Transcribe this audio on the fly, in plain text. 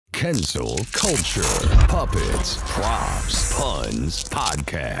Kensil culture, puppets, props, puns,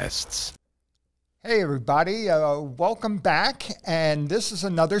 podcasts. Hey everybody, welcome back, and this is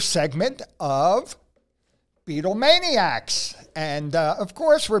another segment of BEATLEMANIACS. And of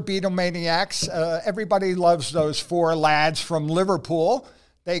course we're BEATLEMANIACs. Everybody loves those four lads from Liverpool.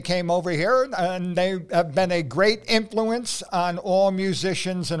 They came over here and they have been a great influence on all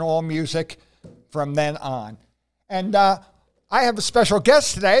musicians and all music from then on. And I have a special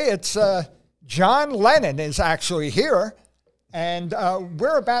guest today. It's John Lennon is actually here, and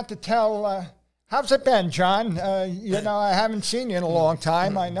we're about to tell, how's it been, John? You know, I haven't seen you in a long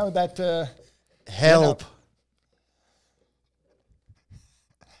time. I know that... Help. You know,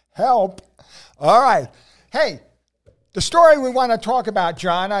 help. All right. Hey, the story we want to talk about,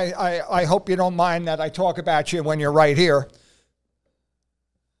 John, I hope you don't mind that I talk about you when you're right here.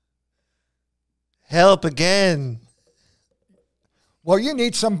 Help again. Well, you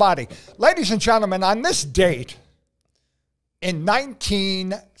need somebody. Ladies and gentlemen, on this date, in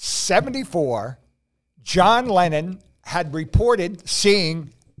 1974, John Lennon had reported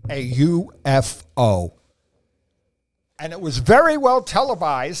seeing a UFO. And it was very well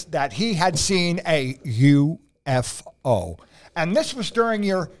televised that he had seen a UFO. And this was during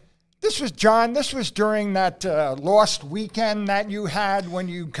this was during that lost weekend that you had when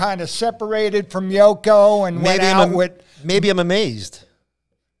you kind of separated from Yoko and went out with... Maybe I'm amazed.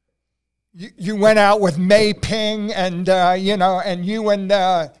 You went out with May Ping and, you know, and you and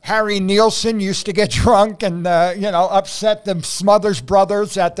Harry Nielsen used to get drunk and, you know, upset the Smothers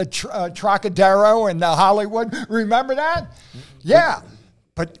Brothers at the Trocadero in Hollywood. Remember that? Yeah.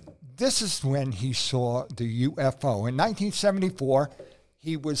 But this is when he saw the UFO. In 1974,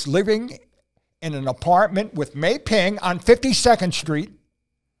 he was living in an apartment with May Ping on 52nd Street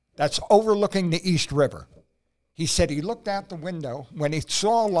that's overlooking the East River. He said he looked out the window. When he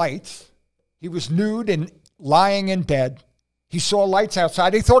saw lights, he was nude and lying in bed. He saw lights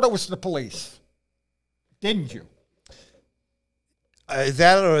outside. He thought it was the police. Didn't you?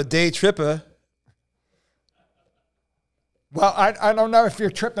 That or a day tripper. Well, I don't know if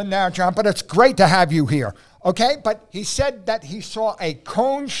you're tripping now, John, but it's great to have you here. Okay? But he said that he saw a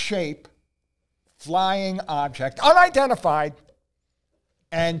cone-shaped flying object, unidentified,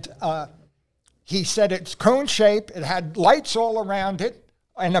 and he said it's cone-shaped. It had lights all around it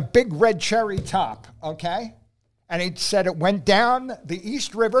and a big red cherry top, okay? And he said it went down the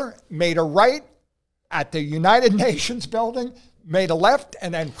East River, made a right at the United Nations building, made a left,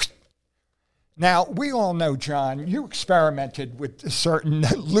 and then... Now, we all know, John, you experimented with a certain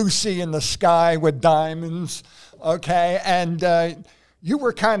Lucy in the Sky with diamonds, okay? And you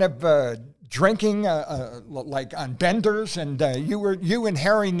were kind of drinking like on benders, and you and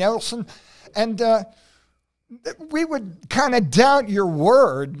Harry Nelson... And we would kind of doubt your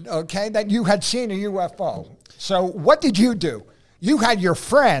word, okay, that you had seen a UFO. So what did you do? You had your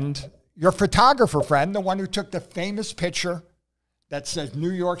friend, your photographer friend, the one who took the famous picture that says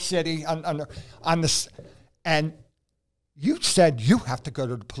New York City on this, and you said you have to go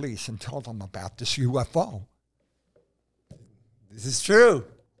to the police and tell them about this UFO. This is true.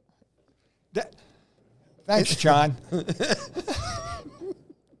 Thanks, John.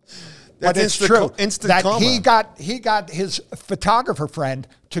 But That's it's true that karma. he got his photographer friend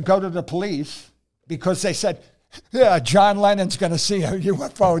to go to the police because they said, yeah, John Lennon's going to see a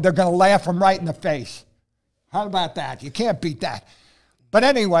UFO. They're going to laugh him right in the face. How about that? You can't beat that. But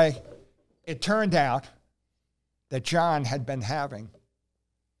anyway, it turned out that John had been having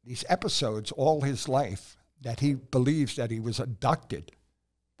these episodes all his life that he believes that he was abducted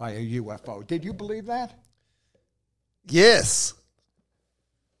by a UFO. Did you believe that? Yes.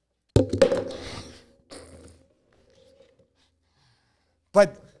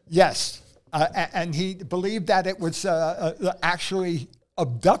 But yes, and he believed that it was actually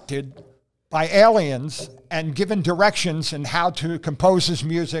abducted by aliens and given directions in how to compose his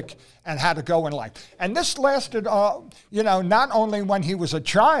music and how to go in life. And this lasted, you know, not only when he was a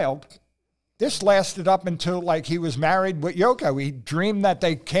child, this lasted up until like he was married with Yoko. He dreamed that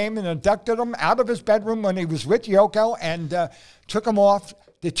they came and abducted him out of his bedroom when he was with Yoko and took him off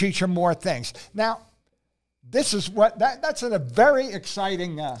to teach him more things. Now, this is what that's a very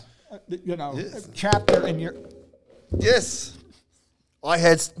exciting, you know, yes, chapter in your. Yes, I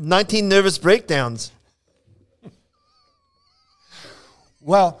had 19 nervous breakdowns.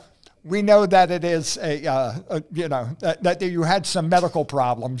 Well, we know that it is you know, that you had some medical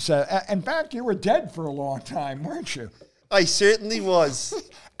problems. In fact, you were dead for a long time, weren't you? I certainly was.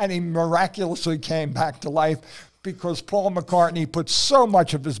 And he miraculously came back to life because Paul McCartney put so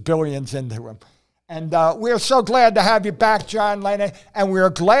much of his billions into him. And we're so glad to have you back, John Lennon. And we're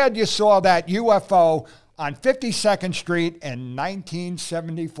glad you saw that UFO on 52nd Street in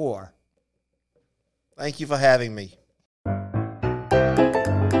 1974. Thank you for having me.